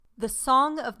The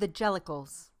Song of the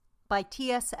Jellicles by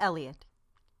T.S. Eliot.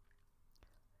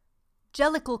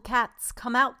 Jellicle cats,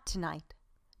 come out tonight.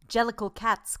 Jellicle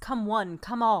cats, come one,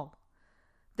 come all.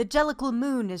 The Jellicle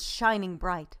moon is shining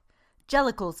bright.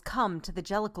 Jellicles, come to the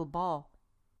Jellicle ball.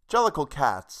 Jellicle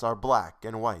cats are black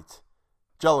and white.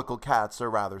 Jellicle cats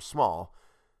are rather small.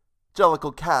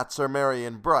 Jellicle cats are merry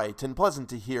and bright, and pleasant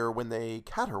to hear when they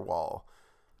caterwaul.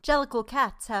 Jellicle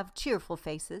cats have cheerful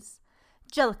faces.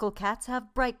 Jellicle cats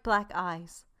have bright black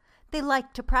eyes. They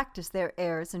like to practice their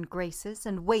airs and graces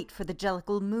and wait for the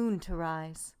Jellicle moon to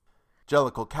rise.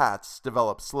 Jellicle cats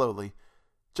develop slowly.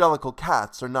 Jellicle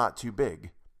cats are not too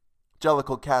big.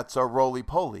 Jellicle cats are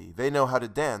roly-poly. They know how to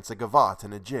dance a gavotte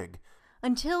and a jig.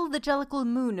 Until the Jellicle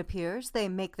moon appears, they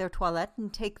make their toilette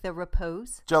and take their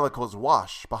repose. Jellicles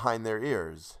wash behind their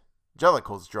ears.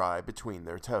 Jellicles dry between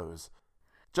their toes.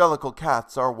 Jellicle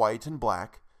cats are white and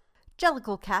black.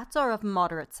 Jellicle cats are of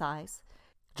moderate size.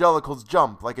 Jellicles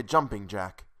jump like a jumping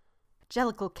jack.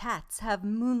 Jellicle cats have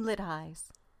moonlit eyes.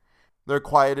 They're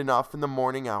quiet enough in the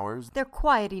morning hours. They're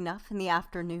quiet enough in the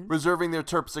afternoon, reserving their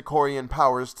terpsichorean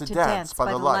powers to dance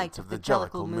by the light of the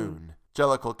Jellicle moon.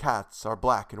 Jellicle cats are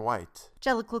black and white.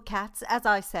 Jellicle cats, as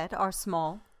I said, are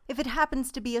small. If it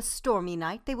happens to be a stormy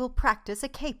night, they will practice a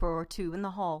caper or two in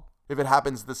the hall. If it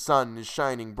happens the sun is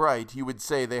shining bright, you would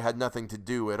say they had nothing to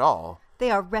do at all.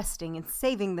 They are resting and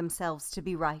saving themselves to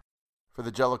be right. For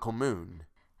the Jellicle moon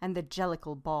and the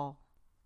Jellicle ball.